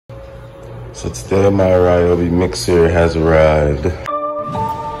So today my Ryobi mixer has arrived.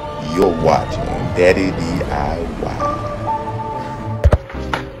 You're watching Daddy DIY.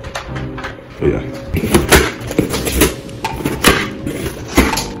 Oh yeah.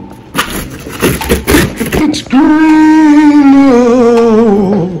 It's green.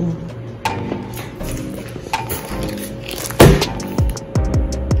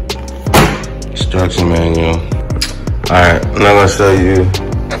 Instruction manual. Alright, I'm not gonna show you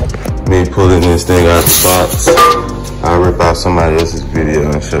me pulling this thing out the box. I'll rip out somebody else's video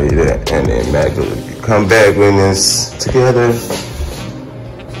and show you that, and then magically come back when it's together.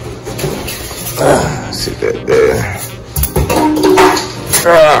 Sit that there.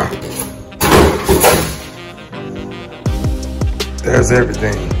 There's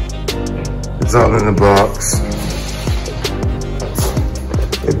everything. It's all in the box.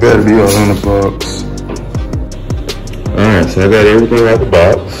 It better be all in the box. Alright, so I got everything out the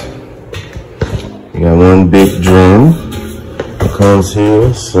box. You got one big drum that comes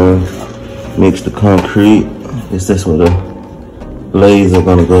here, so mix the concrete. That's where the blades are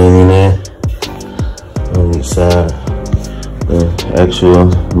gonna go in there. On each side, the actual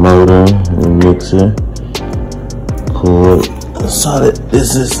motor and mixer. Cord. Solid.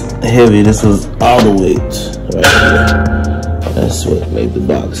 This is heavy. This was all the weight right here. That's what made the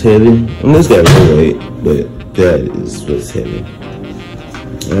box heavy. And this got no weight, but that is what's heavy.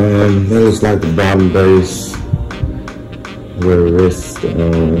 That looks like the bottom base where it rests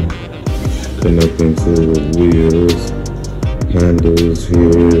connecting to the wheels, handles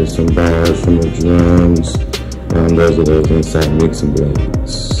here, some bars from the drums. Those are those inside mixing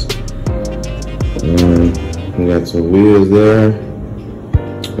blades. We got some wheels there,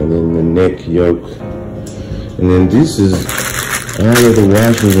 and then the neck yoke. And then this is all of the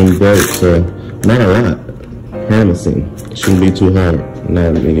washers and bolts, so not a lot. Promising. Shouldn't be too hard.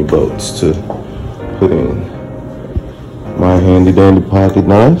 Not many bolts to put in. My handy dandy pocket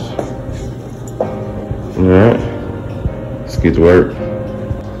knife. Alright, let's get to work.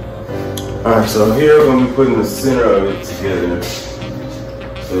 Alright, so here we're going to be putting the center of it together.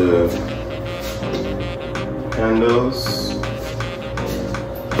 The handles.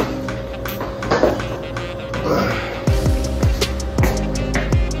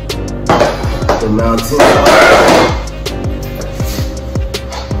 The mounting.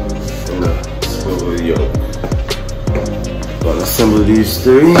 Yoke. Gonna assemble these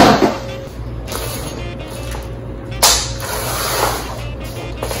three.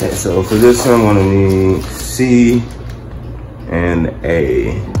 Okay, so for this one, I'm gonna need C and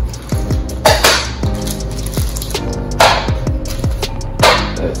A.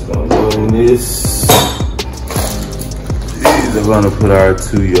 That's gonna go in this. These are gonna put our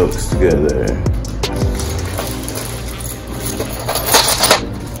two yokes together.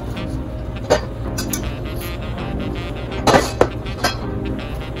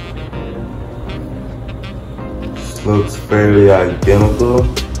 Looks fairly identical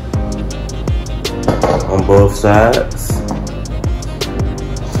on both sides.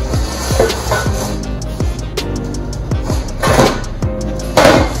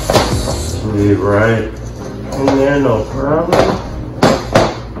 Leave it right in there, no problem.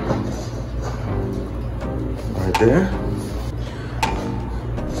 Right there.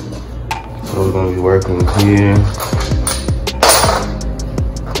 So we're gonna be working here.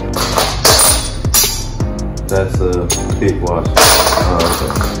 That's a big washer.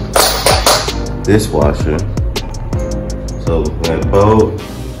 Okay. This washer. So we got bolt,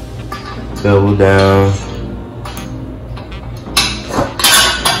 double down.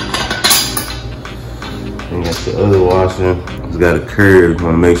 And you got the other washer. It's got a curve. You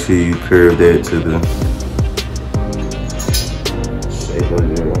want to make sure you curve that to the shape of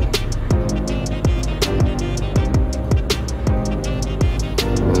your.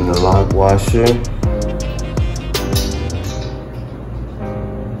 And the lock washer.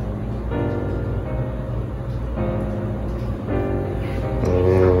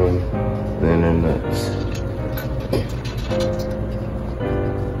 Then they're nuts.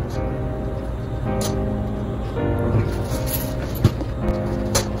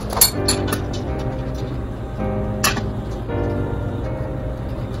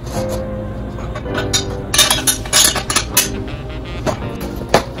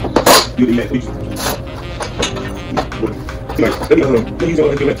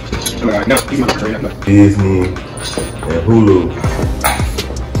 Disney and Hulu.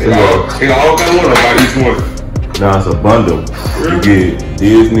 They all got one about each one. Now it's a bundle. Really? You get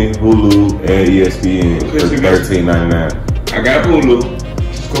Disney, Hulu, and ESPN for $13.99. I got Hulu.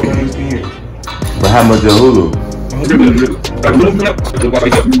 Just go to ESPN. But how much your Hulu? Put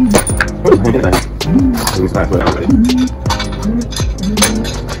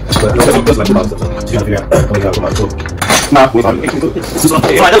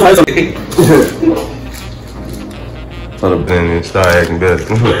up in and start acting better.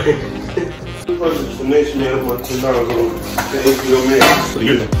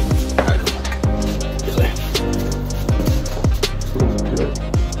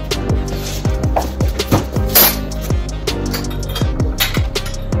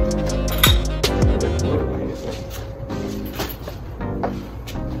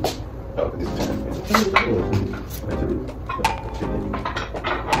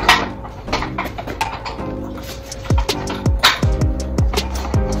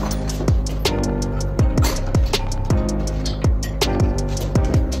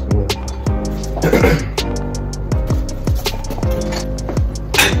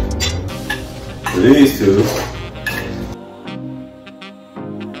 These two.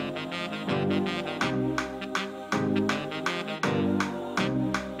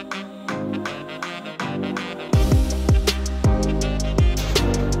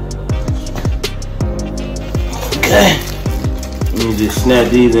 Okay. Let me just snap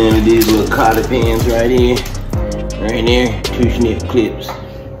these into these little cotter pins right here. Right there. 2 snip clips.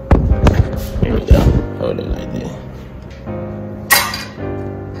 There we go. Hold it like that.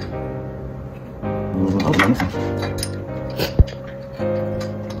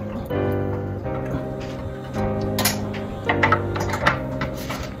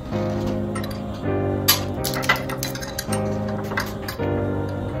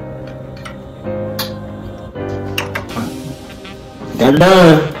 Got it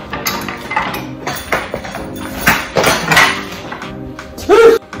done.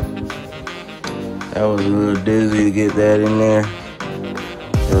 That was a little dizzy to get that in there.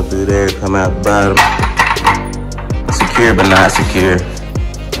 Go through there, come out the bottom. Secure but not secure.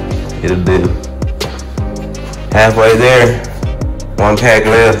 It'll do. Halfway there. 1 pack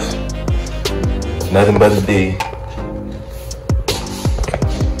left. Nothing but a D.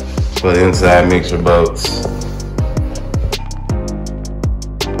 For the inside mixer bolts.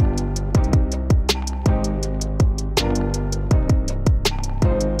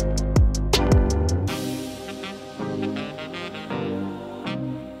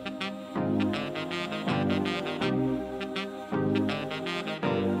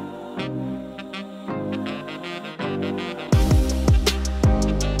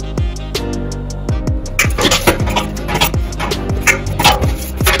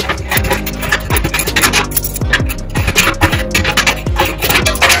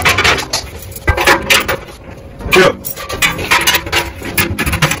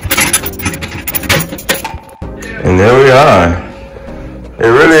 And there we are. It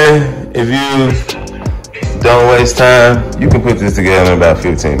really, if you don't waste time, you can put this together in about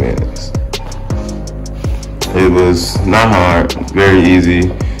 15 minutes. It was not hard, very easy.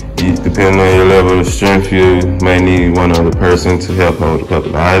 Depending on your level of strength, you may need one other person to help hold a couple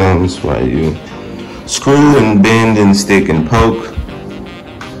of items while you screw and bend and stick and poke.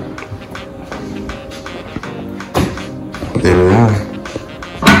 There we are.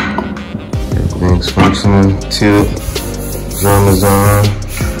 Everything's functioning. Tilt. Drum is on.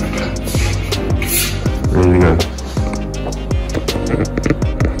 Ready to go.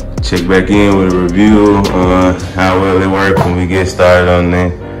 Check back in with a review on how well it worked when we get started on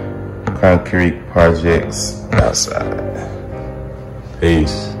the concrete projects outside.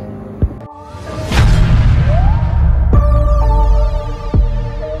 Peace.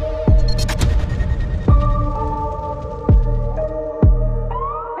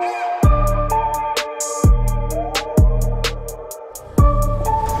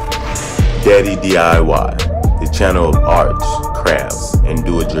 Daddy DIY, the channel of arts, crafts, and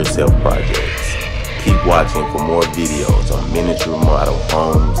do-it-yourself projects. Keep watching for more videos on miniature model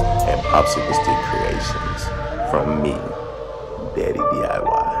homes and popsicle stick creations from me.